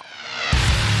Now.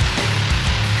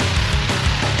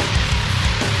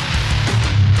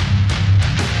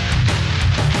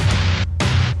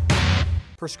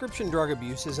 Prescription drug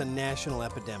abuse is a national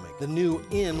epidemic. The new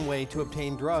in way to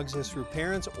obtain drugs is through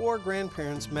parents' or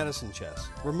grandparents' medicine chests.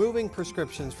 Removing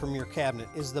prescriptions from your cabinet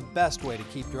is the best way to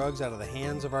keep drugs out of the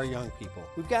hands of our young people.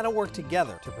 We've got to work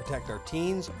together to protect our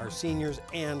teens, our seniors,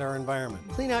 and our environment.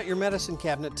 Clean out your medicine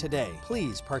cabinet today.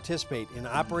 Please participate in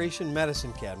Operation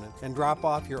Medicine Cabinet and drop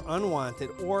off your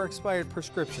unwanted or expired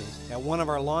prescriptions at one of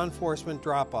our law enforcement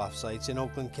drop-off sites in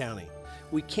Oakland County.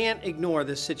 We can't ignore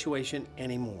this situation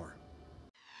anymore.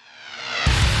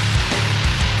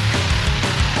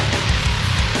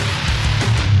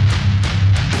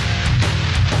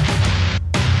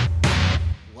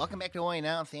 Welcome back to OAA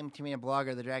Now. I'm Sammy Taormina, blogger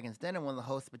of the Dragon's Den, and one of the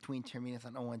hosts between Terminus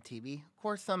on O1 TV. Of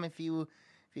course, if you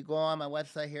go on my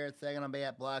website here at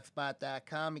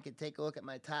SagononBay@blogspot.com, you can take a look at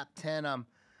my top 10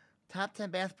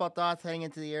 basketball thoughts heading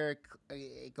into the year.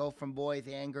 It go from boys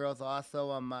and girls.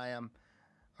 Also,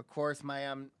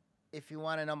 if you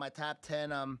want to know my top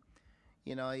 10,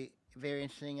 very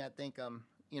interesting. I think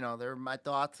they're my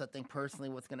thoughts. I think personally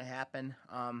what's going to happen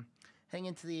heading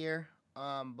into the year.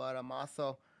 But I'm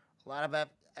also a lot of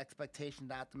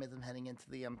expectation, optimism heading into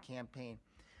the campaign.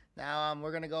 Now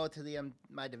we're going to go to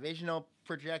my divisional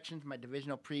projections, my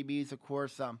divisional previews. Of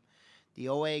course, the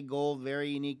OA Gold, very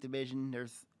unique division.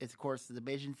 It's of course the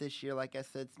divisions this year. Like I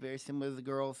said, it's very similar to the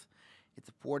girls. It's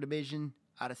a 4 division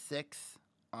out of 6.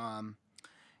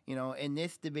 In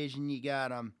this division you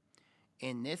got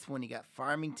in this one you got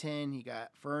Farmington, you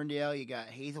got Ferndale, you got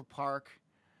Hazel Park,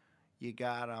 you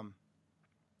got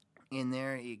in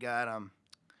there you got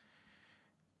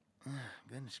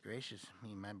goodness gracious. I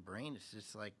mean, my brain has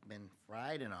just been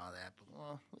fried and all that. But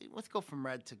well, let's go from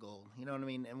red to gold. You know what I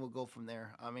mean? And we'll go from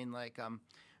there. I mean,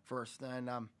 first, then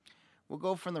we'll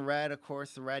go from the red. Of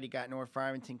course, the red you got North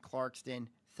Farmington, Clarkston,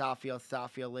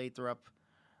 Southfield, Lathrop,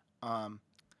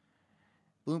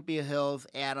 Bloomfield Hills,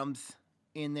 Adams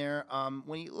in there.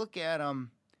 When you look at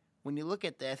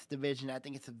this division, I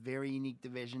think it's a very unique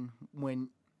division.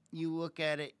 When you look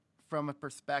at it from a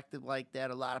perspective like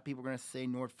that, a lot of people are going to say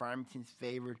North Farmington's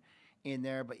favored in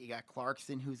there, but you got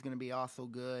Clarkston, who's going to be also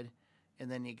good, and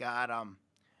then you got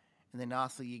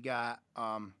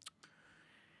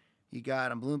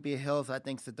Bloomfield Hills. I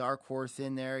think it's a dark horse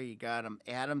in there. You got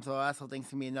Adams, I also think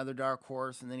it's going to be another dark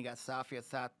horse, and then you got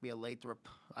Southfield, Lathrop.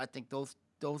 I think those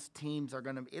teams are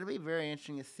going to. It'll be very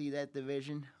interesting to see that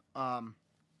division.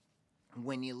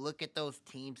 When you look at those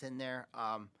teams in there.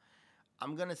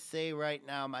 I'm going to say right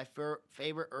now my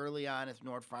favorite early on is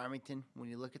North Farmington. When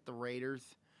you look at the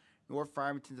Raiders, North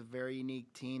Farmington's a very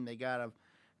unique team. They got, of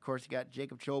course, you got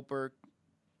Jacob Choper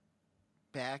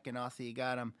back, and also you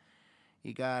got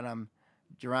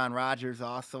Jerron Rogers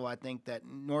also. I think that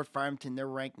North Farmington, they're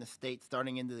ranked in the state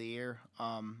starting into the year.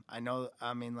 But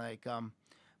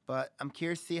I'm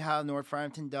curious to see how North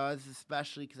Farmington does,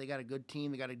 especially because they got a good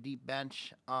team. They got a deep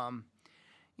bench.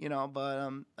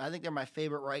 I think they're my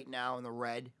favorite right now in the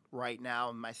red right now.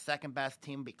 And my second best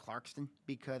team would be Clarkston,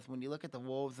 because when you look at the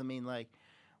Wolves,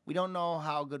 we don't know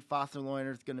how good Foster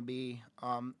Loyner is going to be.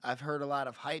 I've heard a lot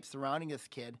of hype surrounding this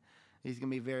kid. He's going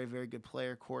to be a very, very good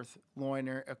player. Of course,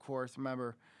 Loyner,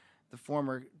 remember the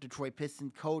former Detroit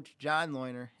Pistons coach, John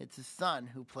Loyner. It's his son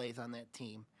who plays on that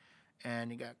team.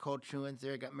 And you got Coach Truans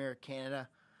there, you got Mayor Canada.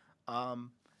 And,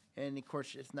 of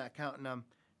course, it's not counting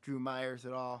Drew Myers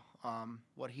at all,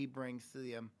 what he brings to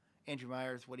the Andrew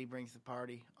Myers, what he brings to the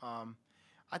party.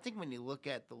 I think when you look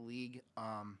at the league,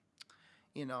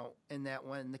 in that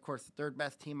one, of course, the third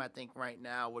best team I think right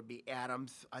now would be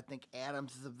Adams. I think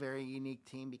Adams is a very unique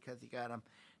team because you got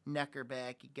Necker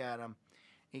back, you got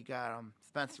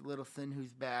Spencer Littleson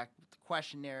who's back. The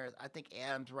question there is, I think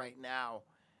Adams right now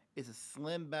is a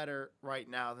slim better right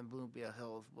now than Bloomfield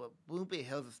Hills, but Bloomfield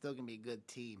Hills is still going to be a good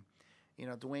team.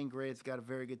 Dwayne Graves got a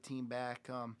very good team back.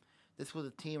 This was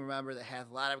a team, remember, that has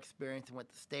a lot of experience and went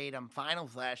to state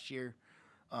finals last year.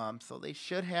 So they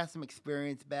should have some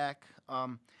experience back.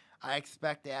 I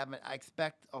expect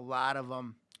a lot of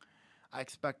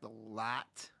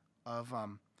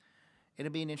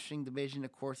it'll be an interesting division.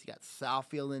 Of course, you got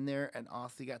Southfield in there, and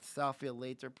also you got Southfield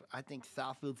Lathrop. I think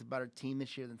Southfield's a better team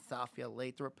this year than Southfield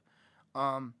Lathrop.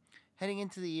 Heading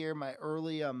into the year,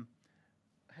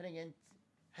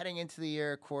 Heading into the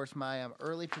year, of course, my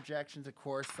early projections, of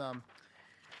course, from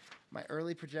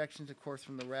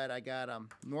the red, I got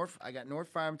North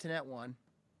Farmington at 1,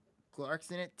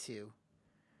 Clarkston at 2,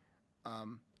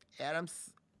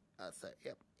 Adams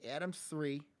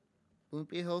 3,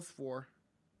 Bloomfield Hills 4,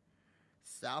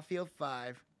 Southfield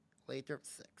 5, Lathrop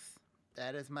 6.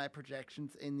 that is my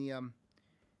projections in the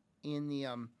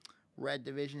red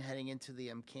division heading into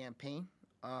the campaign.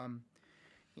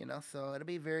 So it'll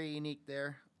be very unique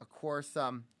there. Of course,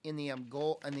 in the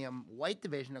white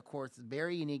division, of course, it's a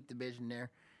very unique division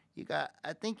there.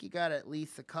 I think you got at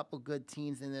least a couple good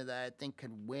teams in there that I think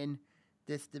could win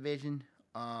this division.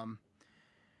 Got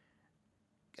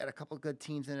a couple good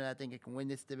teams in it I think it can win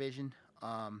this division.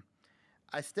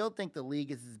 I still think the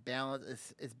league is as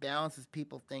balanced as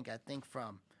people think. I think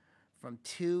from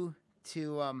two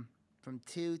to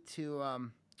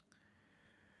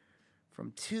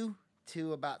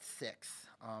about 6.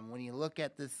 When you look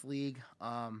at this league,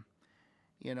 I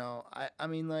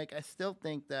still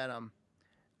think that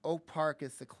Oak Park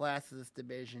is the class of this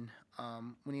division.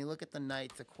 When you look at the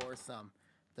Knights, of course,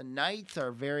 the Knights are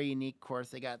a very unique course.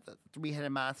 They got the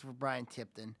 3-headed monster for Brian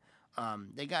Tipton.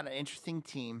 They got an interesting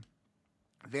team,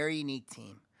 very unique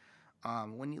team.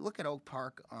 When you look at Oak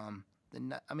Park,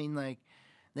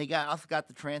 they also got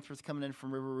the transfers coming in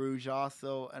from River Rouge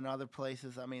also and other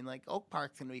places. Oak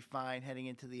Park's going to be fine heading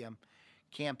into the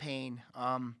campaign.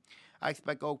 I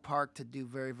expect Oak Park to do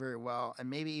very, very well and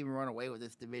maybe even run away with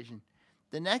this division.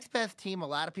 The next best team, a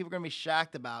lot of people are going to be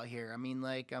shocked about here.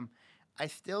 I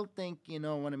still think,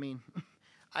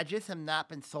 I just have not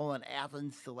been sold on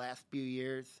Athens the last few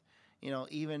years.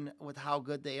 Even with how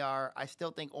good they are, I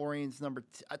still think Orion's number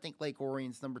 2. I think Lake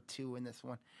Orion's number 2 in this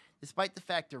one, despite the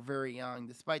fact they're very young,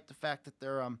 despite the fact that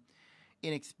they're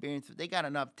inexperienced. But they got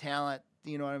enough talent,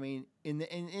 you know what I mean? And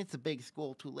it's a big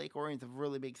school too. Lake Orion's a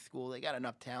really big school. They got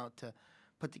enough talent to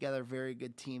put together a very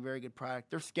good team, very good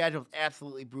product. Their schedule's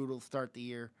absolutely brutal to start the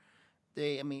year.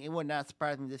 It would not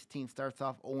surprise me if this team starts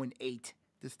off 0-8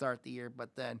 to start the year,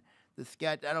 but then the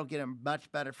schedule, that'll get them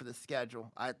much better for the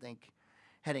schedule, I think,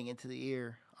 heading into the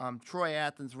year. Troy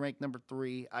Athens ranked number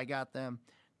 3. I got them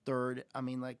 3rd.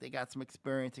 They got some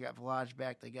experience. They got Velage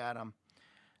back. They got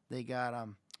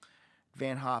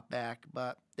Van Hoff back,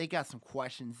 but they got some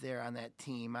questions there on that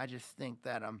team. I just think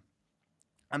that I'm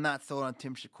not sold on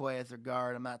Tim Shakoy as their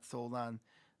guard. I'm not sold on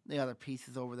the other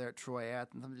pieces over there at Troy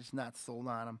Athens. I'm just not sold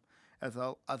on them as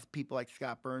people like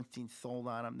Scott Bernstein sold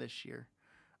on them this year.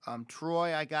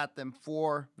 Troy, I got them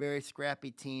 4. Very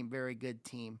scrappy team, very good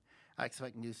team. I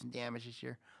expect them to do some damage this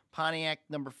year. Pontiac,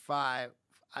 number 5.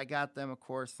 I got them, of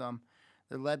course.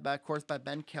 They're led by, of course, by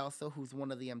Ben Kelso, who's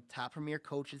one of the top premier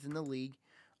coaches in the league.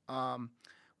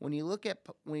 When you look at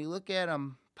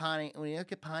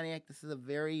Pontiac, this is a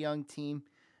very young team,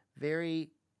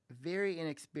 very, very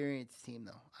inexperienced team,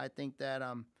 though. I think that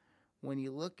when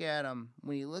you look at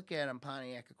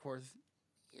Pontiac, of course,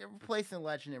 you're replacing a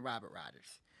legend in Robert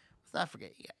Rogers. Let's not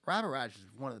forget, Robert Rogers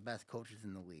is one of the best coaches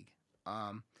in the league.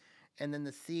 And then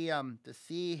to see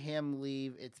him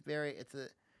leave, it's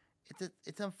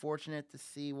unfortunate to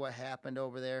see what happened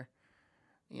over there.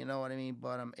 You know what I mean?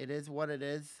 But it is what it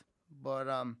is. But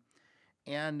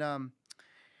they'll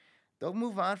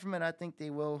move on from it. I think they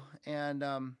will. And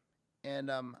I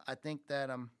think that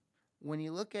when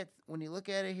you look at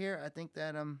it here, I think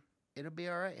that it'll be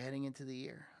all right heading into the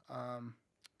year.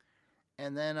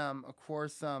 And then of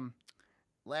course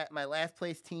my last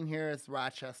place team here is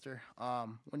Rochester.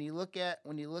 When you look at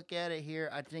it here,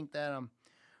 I think that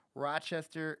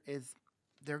Rochester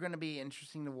they're going to be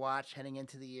interesting to watch heading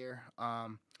into the year.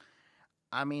 When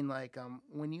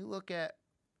you look at,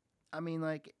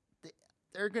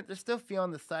 they're still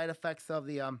feeling the side effects of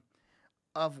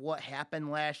what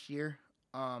happened last year.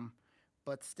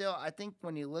 But still, I think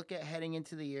when you look at heading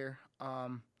into the year,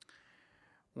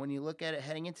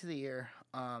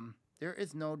 there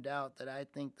is no doubt that I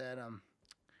think that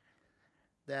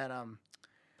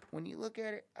when you look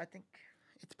at it, I think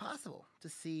it's possible to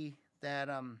see that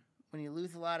when you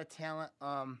lose a lot of talent,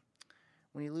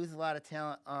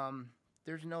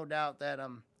 there's no doubt that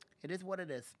it is what it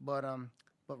is. But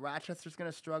Rochester's going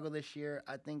to struggle this year.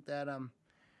 I think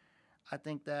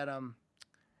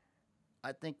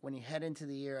when you head into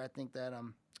the year, I think that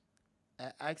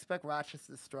I expect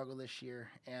Rochester to struggle this year.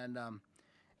 And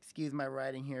excuse my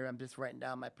writing here. I'm just writing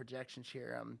down my projections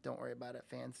here. Don't worry about it,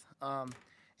 fans.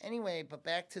 Anyway, but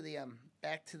back to the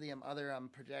other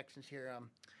projections here.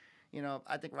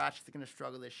 I think Rochester's going to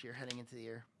struggle this year heading into the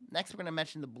year. Next, we're going to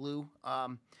mention the Blue.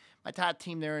 My top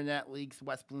team there in that league is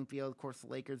West Bloomfield. Of course, the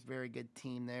Lakers, very good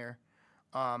team there.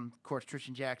 Of course,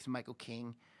 Tristan Jackson, Michael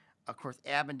King. Of course,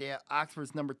 Avondale.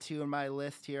 Oxford's number 2 on my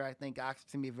list here. I think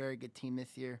Oxford's going to be a very good team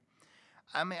this year.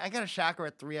 I got a shocker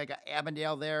at 3. I got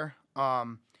Avondale there.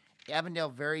 Avondale,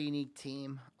 very unique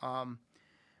team.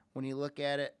 When you look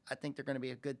at it, I think they're going to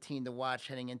be a good team to watch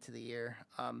heading into the year.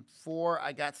 4,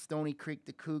 I got Stony Creek,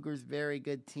 the Cougars, very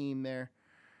good team there.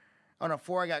 Oh, no,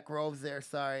 4, I got Groves there.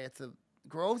 Sorry,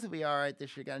 Groves will be all right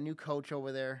this year. Got a new coach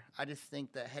over there. I just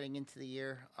think that heading into the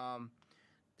year,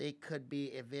 they could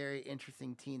be a very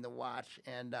interesting team to watch.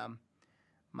 And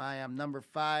my number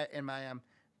 5 and my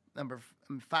number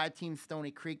 5 team,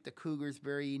 Stony Creek, the Cougars,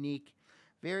 very unique,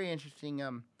 very interesting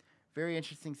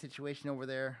situation over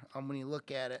there. When you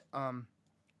look at it,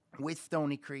 with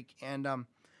Stony Creek, and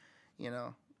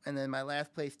and then my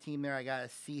last place team there, I got a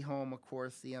Seaholm, of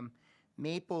course. The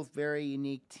Maples, very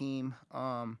unique team.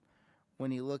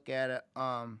 When you look at it,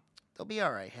 they'll be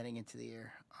all right heading into the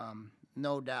year,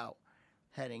 no doubt,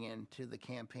 heading into the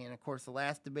campaign. Of course, the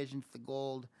last division's the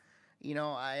Gold.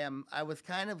 I was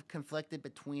kind of conflicted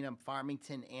between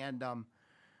Farmington and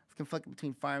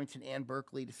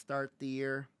Berkeley to start the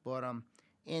year, but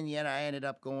in the end, I ended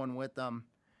up going with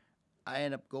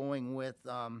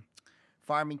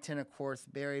Farmington, of course,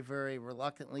 very, very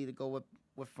reluctantly to go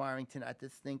with Farmington. I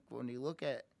just think when you look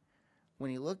at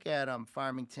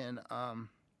Farmington,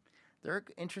 they're an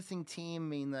interesting team. I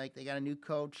mean, like, they got a new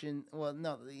coach, and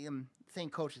the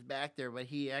same coach is back there, but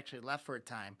he actually left for a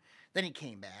time. Then he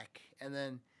came back, and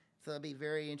then so it'll be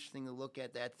very interesting to look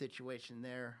at that situation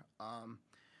there.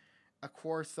 Of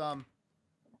course,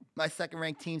 my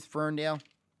second-ranked team's Ferndale.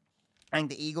 I think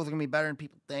the Eagles are gonna be better than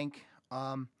people think.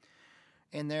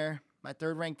 In there, my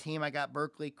third-ranked team, I got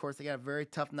Berkeley. Of course, they got a very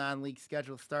tough non-league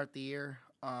schedule to start the year.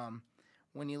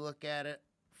 When you look at it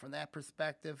from that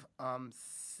perspective,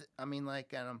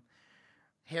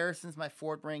 Harrison's my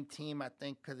fourth-ranked team, I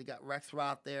think, because he got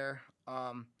Rexroth there.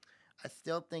 I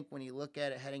still think when you look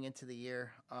at it heading into the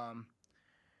year,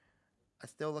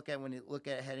 it's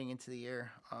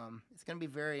going to be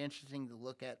very interesting to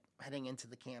look at heading into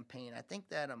the campaign. I think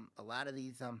that a lot of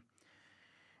these,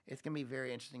 it's going to be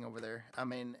very interesting over there.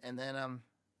 And then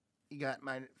you got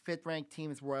my fifth-ranked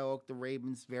team is Royal Oak, the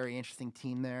Ravens, very interesting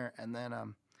team there. And then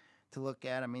to look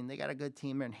at, they got a good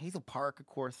team there. And Hazel Park, of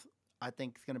course, I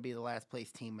think is going to be the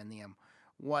last-place team in the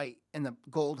white and the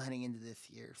gold heading into this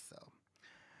year. So,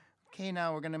 okay,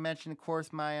 now we're going to mention, of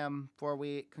course, my before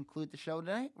we conclude the show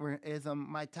tonight, is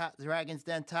my top Dragons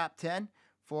Den top 10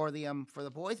 for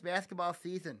the boys basketball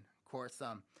season. Of course,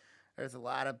 there's a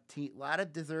lot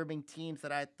of deserving teams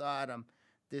that I thought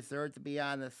deserved to be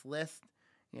on this list.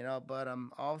 But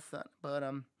all of a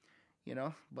sudden,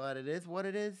 but it is what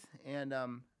it is, and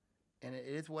it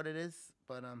is what it is.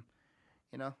 But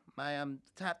my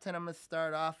top 10 I'm gonna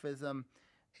start off is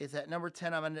at number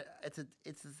 10. It's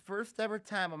the first ever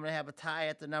time I'm gonna have a tie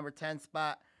at the number 10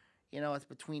 spot. It's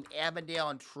between Avondale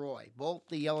and Troy. Both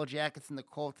the Yellow Jackets and the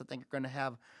Colts, I think, are gonna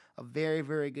have a very,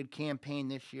 very good campaign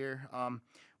this year.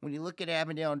 When you look at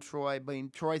Avondale and Troy,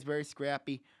 Troy's very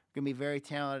scrappy. Going to be very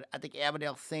talented. I think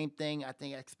Avondale, same thing. I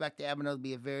expect Avondale to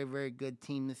be a very, very good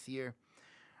team this year.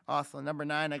 Also, number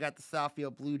 9, I got the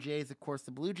Southfield Blue Jays. Of course,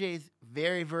 the Blue Jays,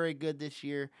 very, very good this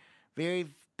year. Very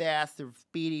fast. They're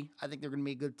speedy. I think they're going to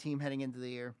be a good team heading into the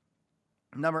year.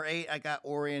 Number 8, I got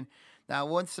Orion. Now,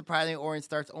 it wouldn't surprise me if Orion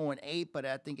starts 0-8, but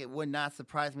I think it would not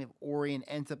surprise me if Orion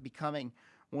ends up becoming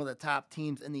one of the top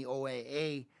teams in the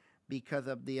OAA because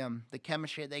of the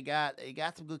chemistry they got. They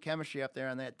got some good chemistry up there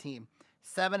on that team.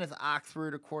 7 is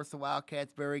Oxford, of course, the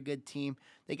Wildcats, very good team.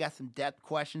 They got some depth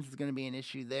questions. It's going to be an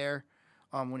issue there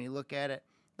when you look at it.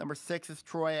 Number 6 is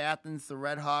Troy Athens, the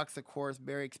Red Hawks, of course,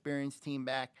 very experienced team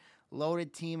back.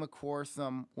 Loaded team, of course,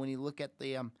 when you look at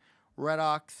the Red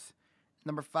Hawks.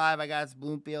 Number 5, I got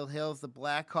Bloomfield Hills, the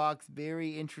Blackhawks,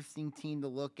 very interesting team to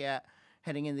look at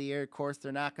heading into the year. Of course,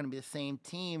 they're not going to be the same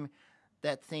team.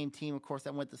 That same team, of course,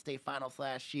 that went to state finals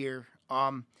last year,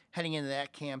 heading into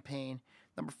that campaign.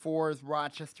 Number 4 is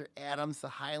Rochester Adams, the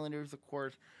Highlanders, of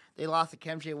course. They lost to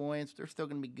KMJ Williams. They're still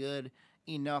going to be good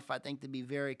enough, I think, to be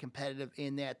very competitive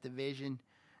in that division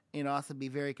and also be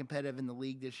very competitive in the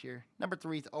league this year. Number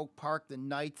 3 is Oak Park, the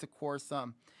Knights, of course.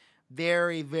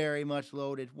 Very, very much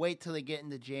loaded. Wait till they get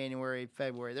into January,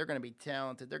 February. They're going to be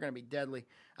talented. They're going to be deadly.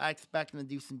 I expect them to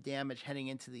do some damage heading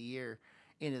into the year,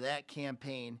 into that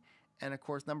campaign. And, of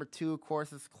course, number 2, of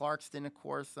course, is Clarkston, of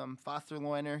course. Foster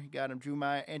Loiner, you got him,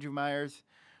 Andrew Myers,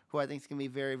 who I think is going to be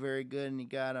very, very good. And you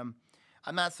got him.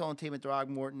 I'm not sold on Taman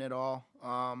Throgmorton at all.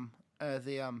 I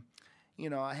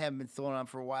haven't been sold on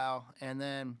for a while.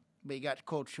 But you got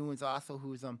Coach Schuens also,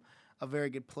 who's a very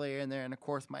good player in there. And, of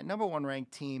course, my number 1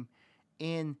 ranked team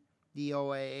in the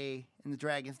OAA, in the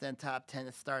Dragons Den top 10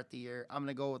 to start the year. I'm going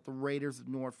to go with the Raiders of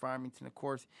North Farmington, of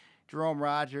course. Jerome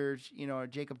Rogers,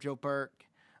 Jacob Joe Burke.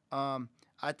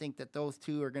 I think that those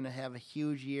two are going to have a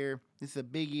huge year. This is a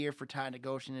big year for Ty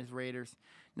Negoshian and his Raiders.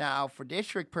 Now, for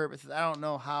district purposes, I don't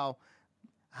know how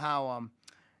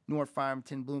North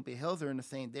Farmington, Bloomfield Hills are in the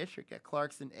same district. Got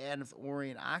Clarkson, Adams,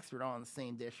 Orion, Oxford all in the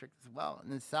same district as well.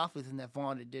 And then South is in that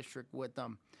vaunted district with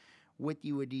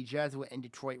UAD Jesuit and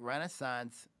Detroit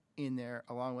Renaissance in there,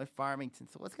 along with Farmington.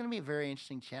 So it's going to be a very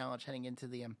interesting challenge heading into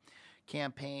the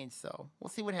campaign. So we'll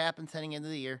see what happens heading into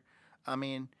the year. I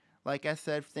mean, like I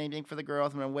said, same thing for the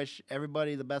girls. I'm going to wish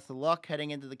everybody the best of luck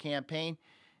heading into the campaign.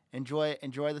 Enjoy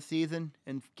the season,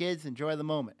 and kids, enjoy the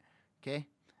moment. Okay?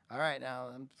 All right,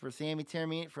 now for Sammy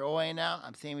Taormina, for OAA Now,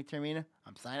 I'm Sammy Taormina.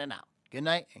 I'm signing out. Good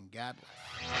night, and God bless.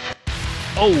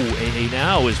 OAA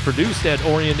Now is produced at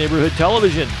Orion Neighborhood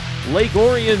Television, Lake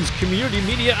Orion's community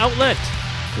media outlet.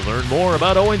 To learn more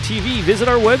about ONTV, visit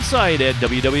our website at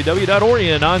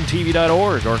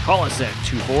www.orionontv.org or call us at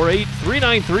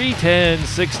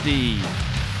 248-393-1060.